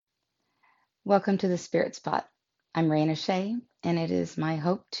Welcome to the Spirit Spot. I'm Raina Shea, and it is my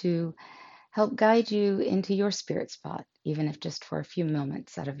hope to help guide you into your spirit spot, even if just for a few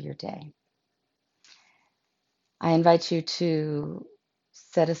moments out of your day. I invite you to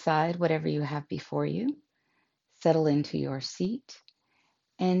set aside whatever you have before you, settle into your seat,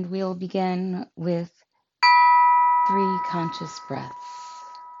 and we'll begin with 3 conscious breaths.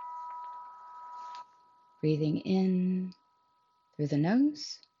 Breathing in through the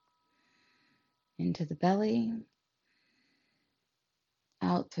nose, into the belly,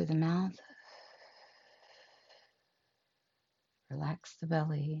 out through the mouth. Relax the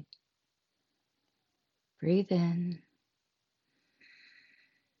belly. Breathe in.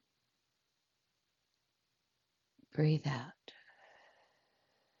 Breathe out.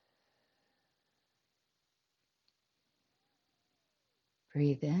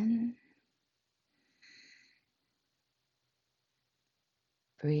 Breathe in.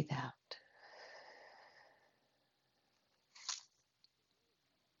 Breathe out.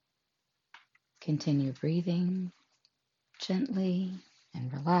 Continue breathing gently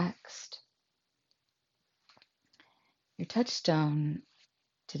and relaxed. Your touchstone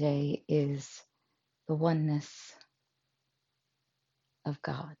today is the oneness of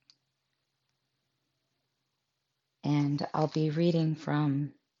God. And I'll be reading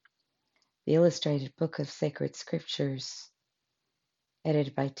from the Illustrated Book of Sacred Scriptures,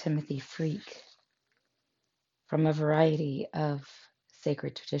 edited by Timothy Freak, from a variety of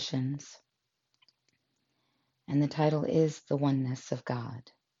sacred traditions. And the title is The Oneness of God.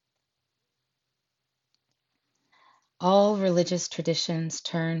 All religious traditions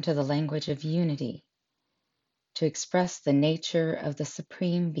turn to the language of unity to express the nature of the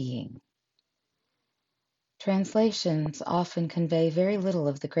Supreme Being. Translations often convey very little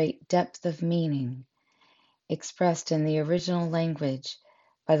of the great depth of meaning expressed in the original language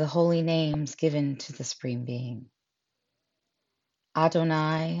by the holy names given to the Supreme Being.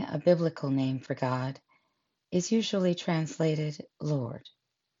 Adonai, a biblical name for God, is usually translated Lord.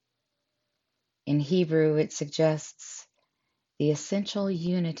 In Hebrew, it suggests the essential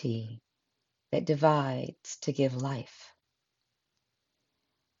unity that divides to give life.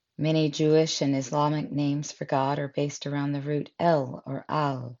 Many Jewish and Islamic names for God are based around the root El or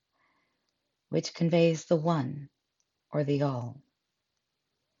Al, which conveys the one or the all.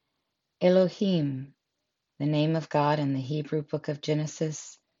 Elohim, the name of God in the Hebrew book of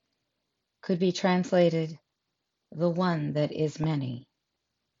Genesis, could be translated the one that is many,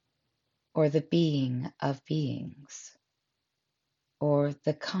 or the being of beings, or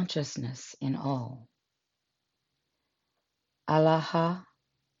the consciousness in all. Allah,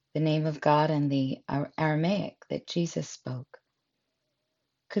 the name of God in the Aramaic that Jesus spoke,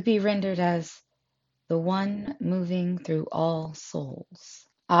 could be rendered as the one moving through all souls.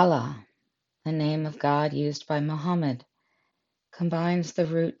 Allah, the name of God used by Muhammad, combines the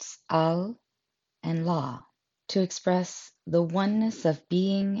roots al and la to express the oneness of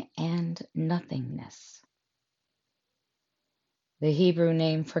being and nothingness. The Hebrew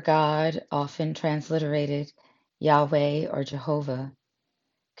name for God, often transliterated Yahweh or Jehovah,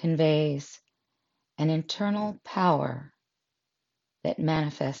 conveys an internal power that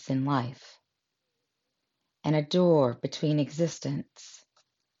manifests in life, and a door between existence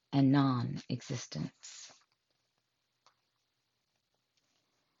and non-existence.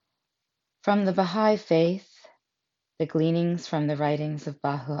 From the Baha'i Faith, the gleanings from the writings of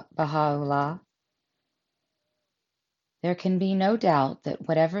Baha'u'llah, there can be no doubt that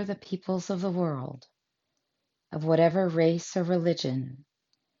whatever the peoples of the world, of whatever race or religion,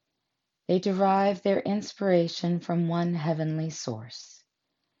 they derive their inspiration from one heavenly source,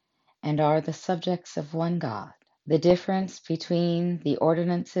 and are the subjects of one God. The difference between the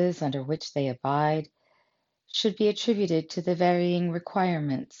ordinances under which they abide should be attributed to the varying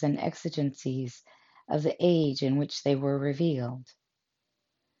requirements and exigencies of the age in which they were revealed.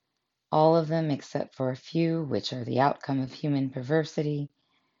 All of them, except for a few, which are the outcome of human perversity,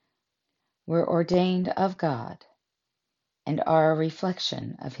 were ordained of God and are a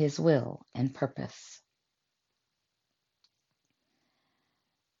reflection of His will and purpose.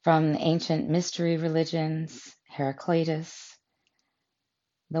 From the ancient mystery religions, Heraclitus,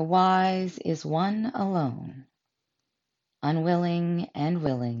 the wise is one alone, unwilling and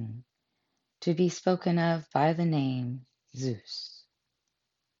willing, to be spoken of by the name Zeus.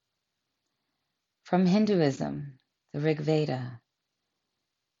 From Hinduism, the Rig Veda,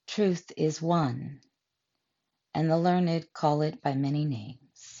 truth is one, and the learned call it by many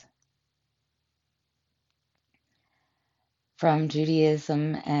names. From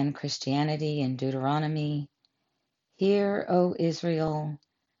Judaism and Christianity in Deuteronomy, hear, O Israel,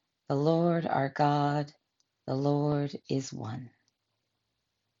 The Lord our God, the Lord is one.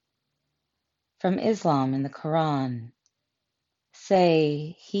 From Islam in the Quran,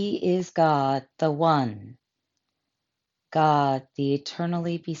 say, He is God, the One, God, the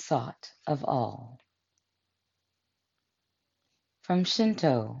eternally besought of all. From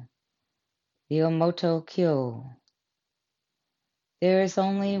Shinto, the Omoto Kyo, there is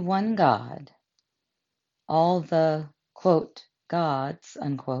only one God. All the, quote, gods,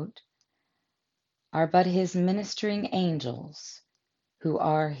 unquote, are but his ministering angels, who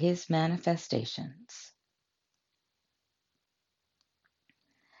are his manifestations.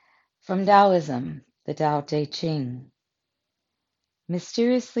 From Taoism, the Tao Te Ching,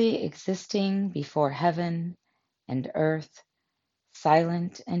 mysteriously existing before heaven and earth,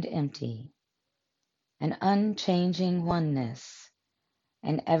 silent and empty, an unchanging oneness,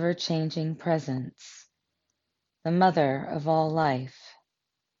 an ever-changing presence, the mother of all life.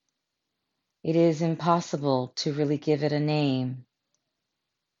 It is impossible to really give it a name,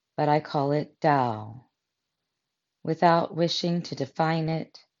 but I call it Tao. Without wishing to define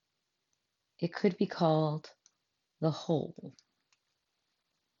it, it could be called the whole.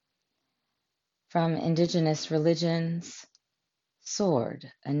 From Indigenous Religions,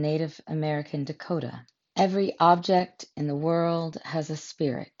 Sword, a Native American Dakota. Every object in the world has a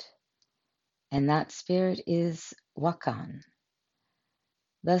spirit, and that spirit is Wakan.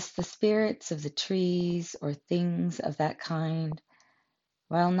 Thus the spirits of the trees or things of that kind,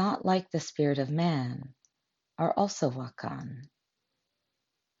 while not like the spirit of man, are also Wakan.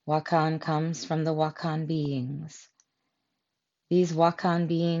 Wakan comes from the Wakan beings. These Wakan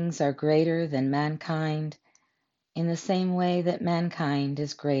beings are greater than mankind in the same way that mankind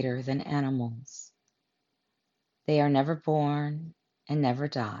is greater than animals. They are never born and never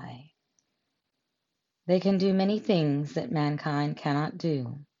die. They can do many things that mankind cannot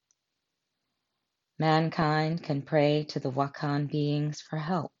do. Mankind can pray to the Wakan beings for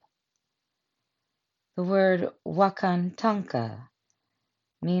help. The word Wakantanka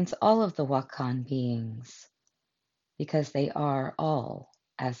means all of the Wakan beings, because they are all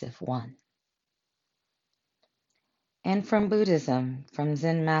as if one. And from Buddhism, from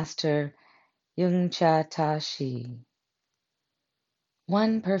Zen master Yungcha Tashi,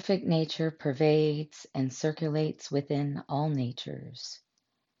 one perfect nature pervades and circulates within all natures.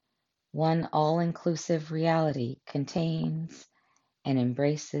 One all-inclusive reality contains and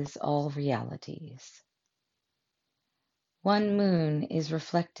embraces all realities. One moon is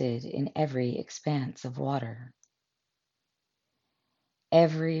reflected in every expanse of water.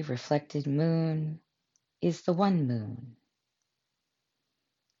 Every reflected moon is the one moon.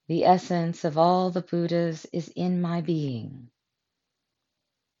 The essence of all the Buddhas is in my being.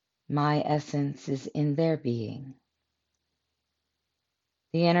 My essence is in their being.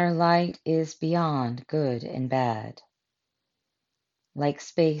 The inner light is beyond good and bad. Like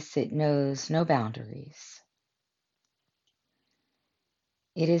space, it knows no boundaries.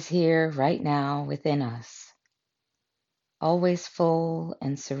 It is here right now within us, always full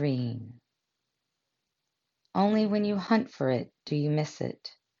and serene. Only when you hunt for it do you miss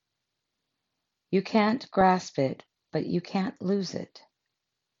it. You can't grasp it, but you can't lose it.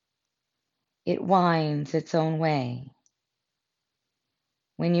 It winds its own way.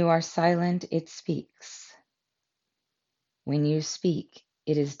 When you are silent, it speaks. When you speak,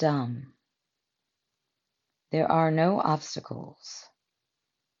 it is dumb. There are no obstacles.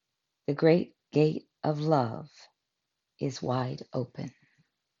 The great gate of love is wide open.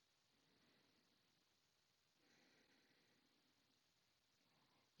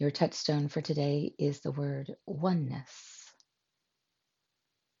 Your touchstone for today is the word oneness.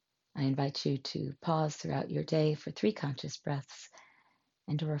 I invite you to pause throughout your day for 3 conscious breaths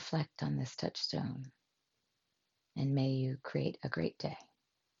and to reflect on this touchstone. And may you create a great day.